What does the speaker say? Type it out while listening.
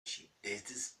There's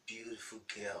this beautiful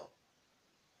girl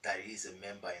that is a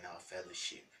member in our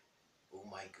fellowship. Oh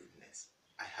my goodness.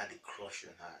 I had a crush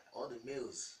on her. All the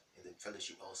males in the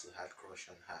fellowship also had crush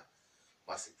on her.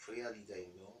 But as a prayer leader,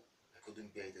 I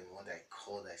couldn't bear it. And one day I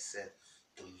called, I said,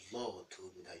 the Lord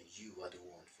told me that you are the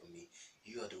one for me.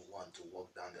 You are the one to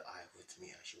walk down the aisle with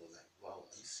me. And she was like, wow,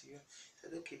 are you serious? I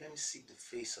said, okay, let me seek the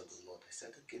face of the Lord. I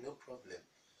said, okay, no problem.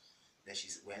 Then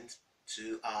she went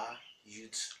to our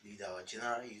youth leader, our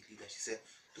general youth leader. She said,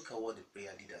 look at what the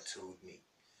prayer leader told me.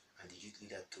 And the youth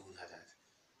leader told her that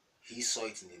he saw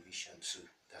it in a vision too,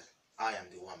 that I am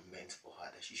the one meant for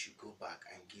her, that she should go back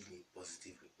and give me a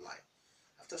positive reply.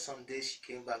 After some days,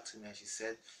 she came back to me and she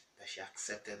said that she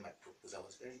accepted my proposal. I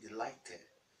was very delighted.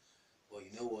 But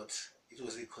you know what? It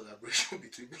was a collaboration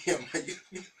between me and my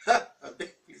youth. I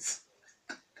beg, please.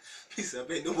 Please, I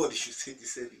beg, nobody should say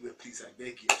this anywhere. Please, I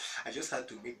beg you. I just had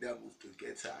to make that move to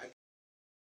get her.